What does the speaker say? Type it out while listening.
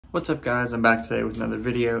What's up guys, I'm back today with another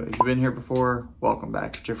video. If you've been here before, welcome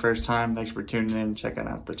back. If it's your first time, thanks for tuning in and checking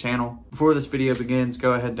out the channel. Before this video begins,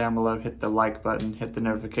 go ahead down below, hit the like button, hit the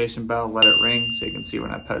notification bell, let it ring so you can see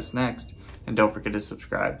when I post next. And don't forget to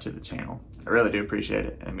subscribe to the channel. I really do appreciate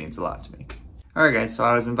it and it means a lot to me. Alright guys, so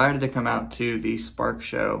I was invited to come out to the Spark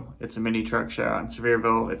Show. It's a mini truck show out in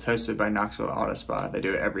Sevierville. It's hosted by Knoxville Auto Spa. They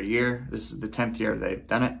do it every year. This is the 10th year they've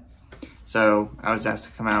done it. So I was asked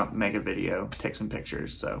to come out, make a video, take some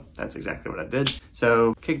pictures. So that's exactly what I did.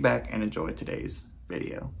 So kick back and enjoy today's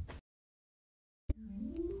video.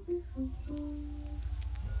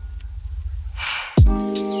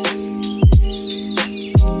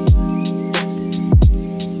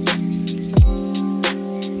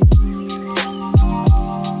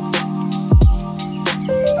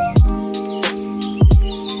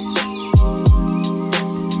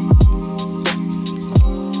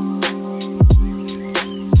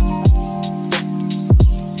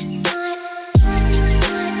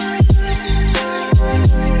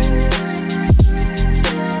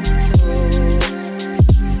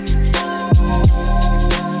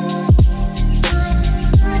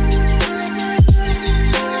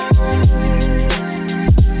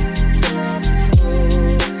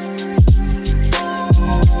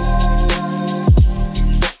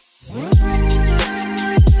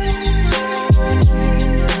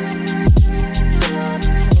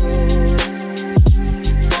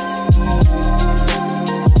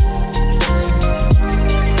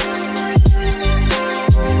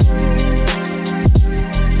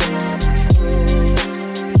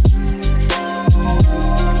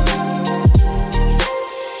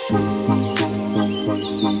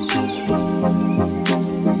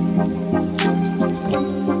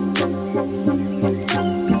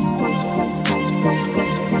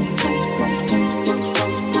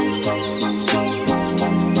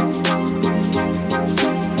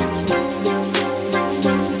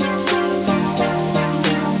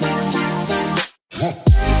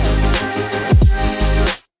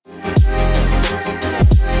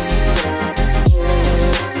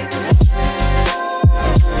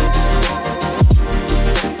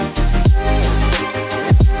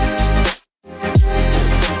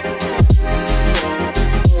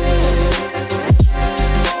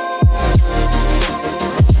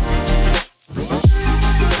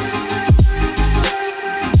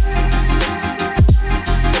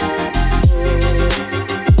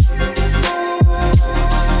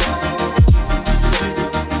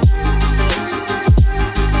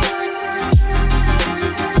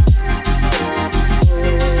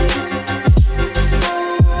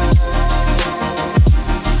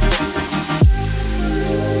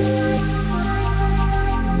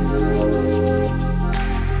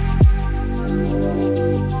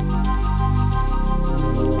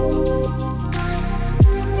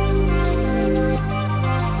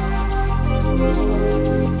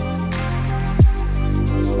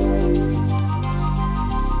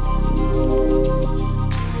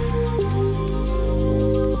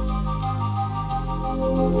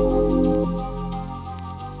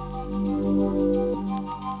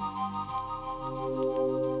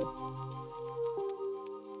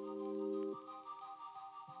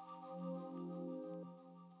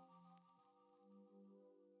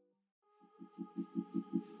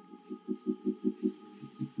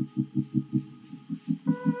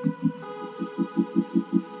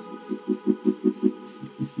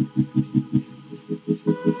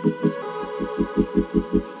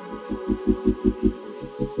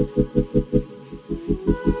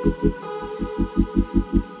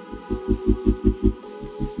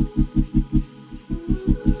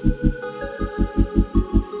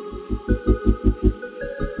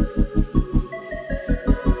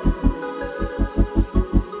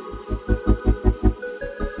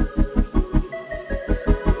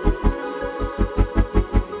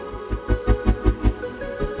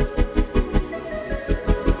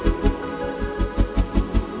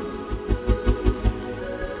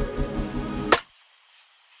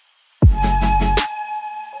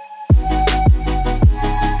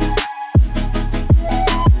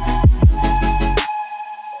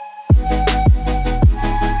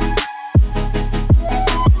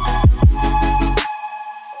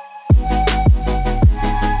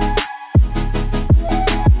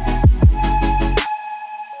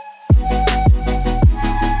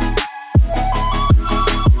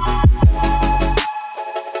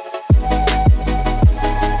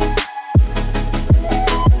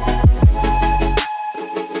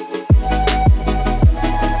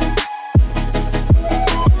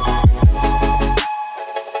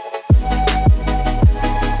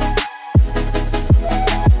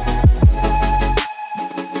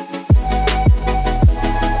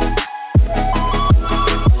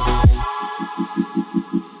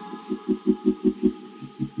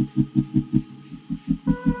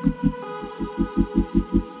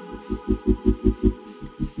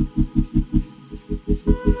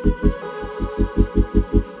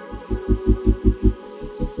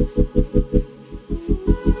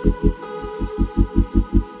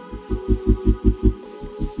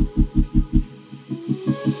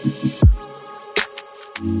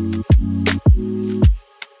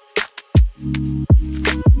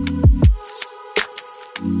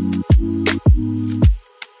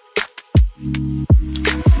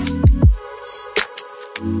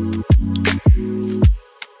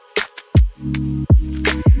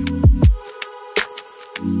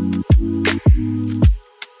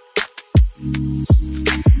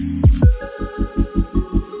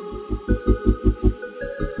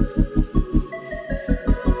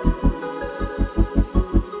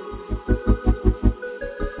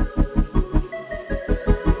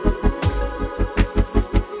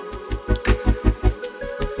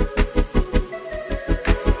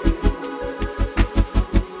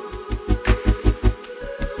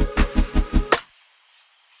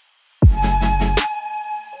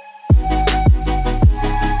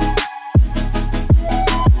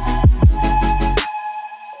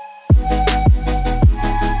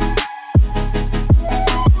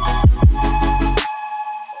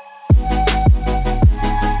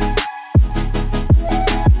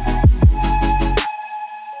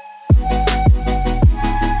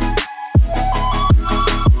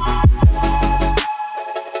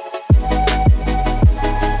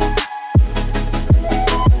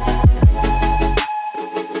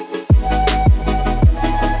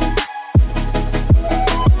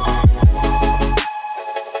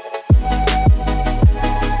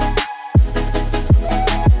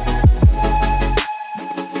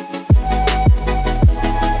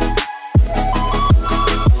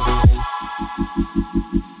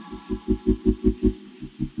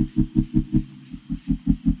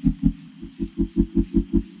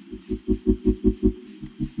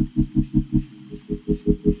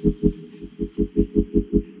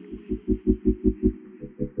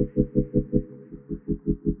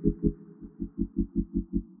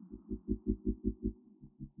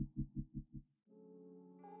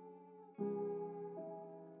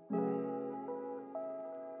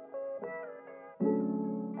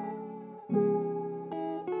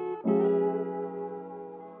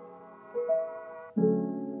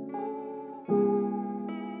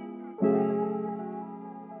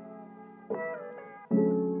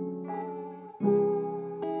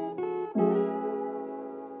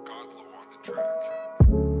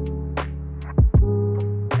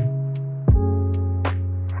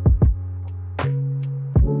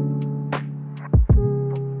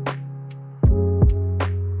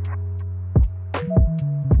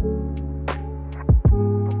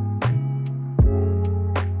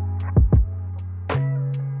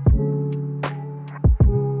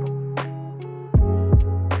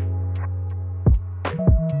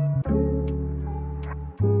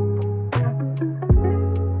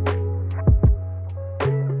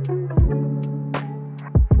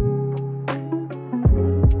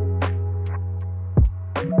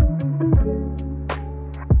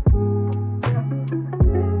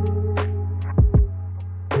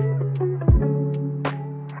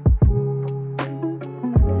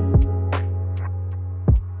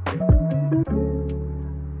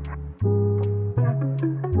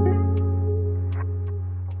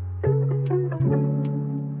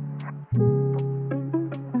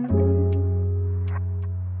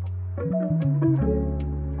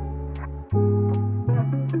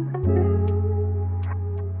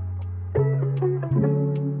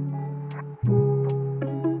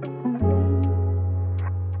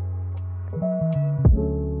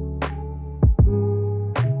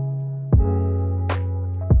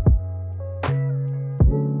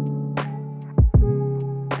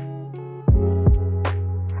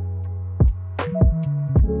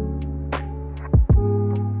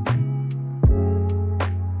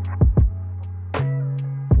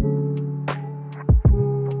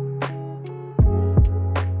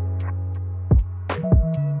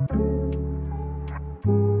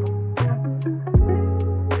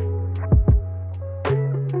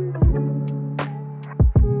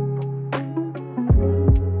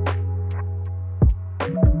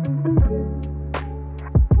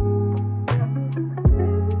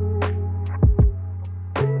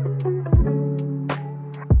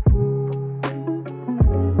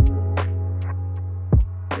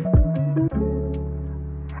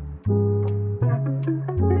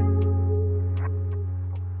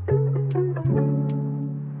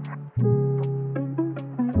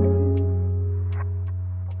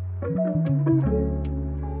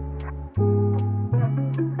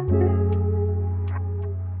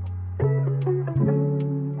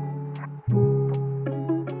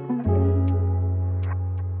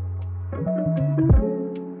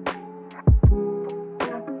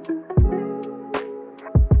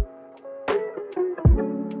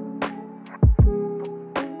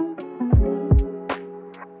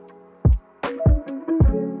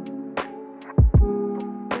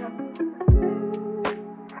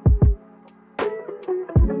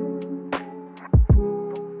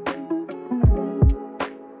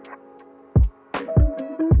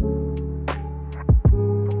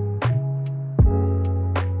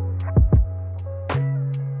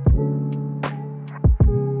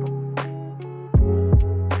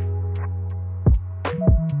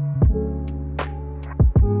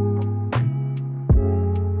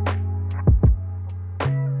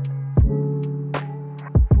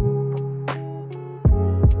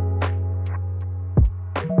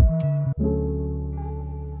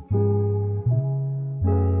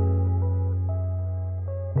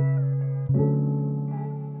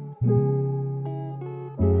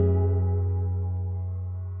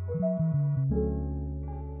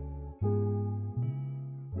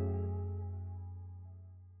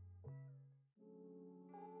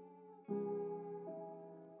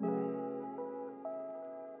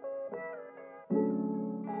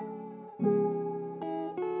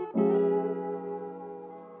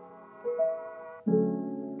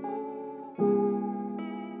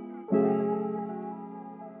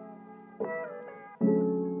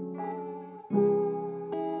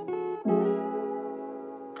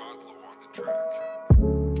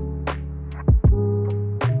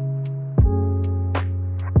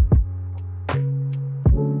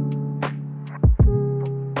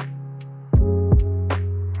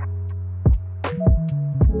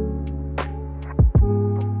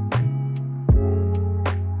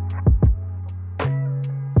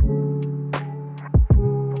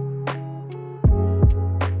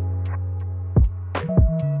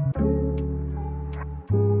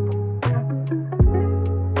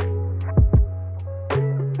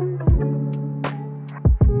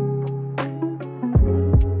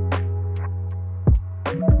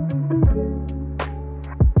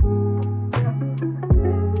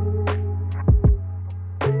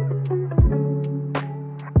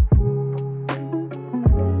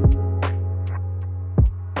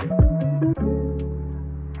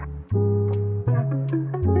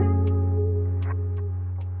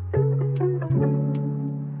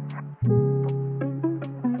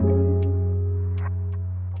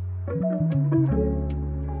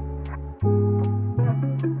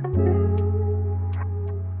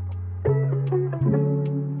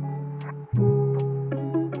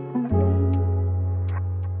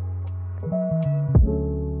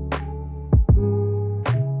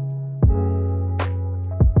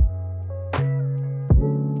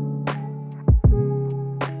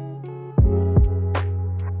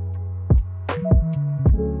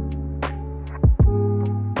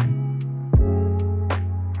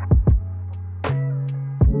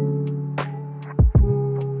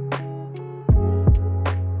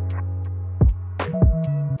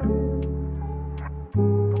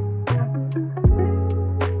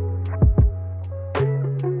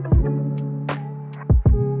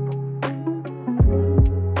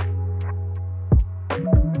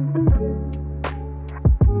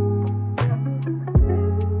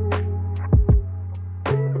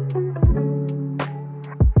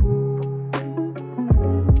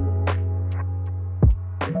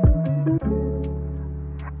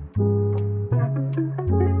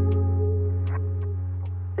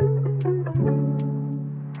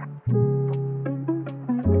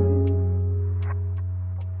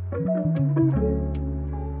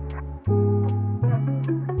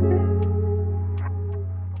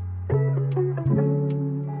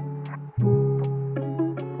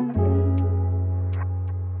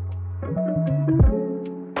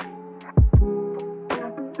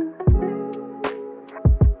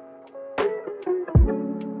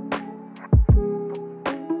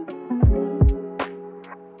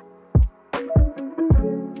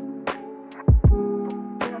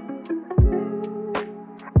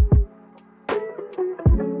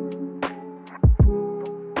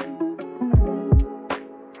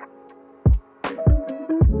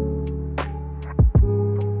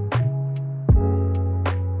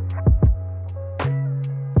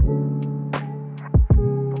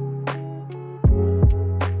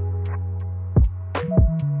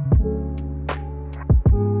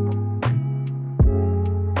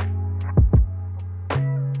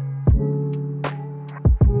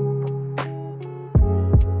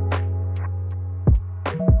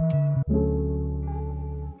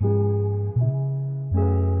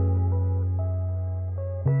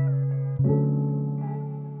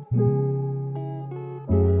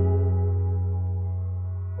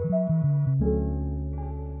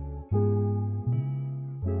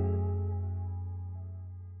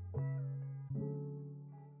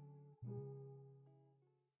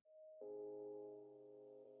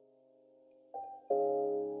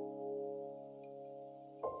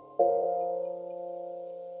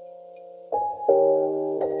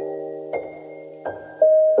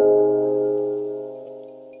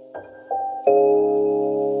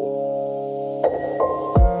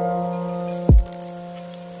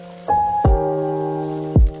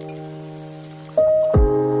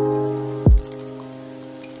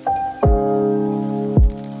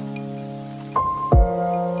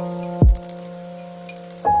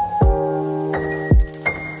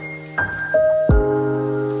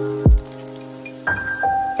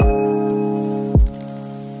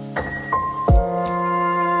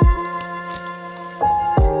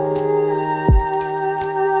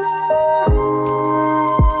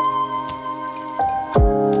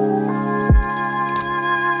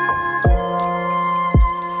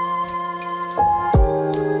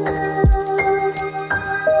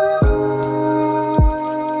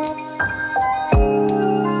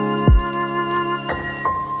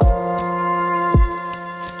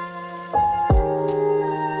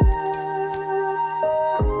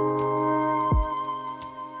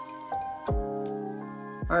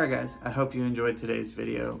 Alright guys, I hope you enjoyed today's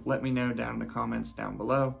video. Let me know down in the comments down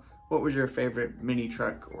below, what was your favorite mini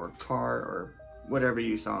truck or car or whatever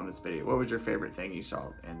you saw in this video? What was your favorite thing you saw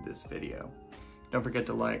in this video? Don't forget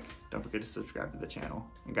to like, don't forget to subscribe to the channel.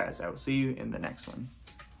 And guys, I will see you in the next one.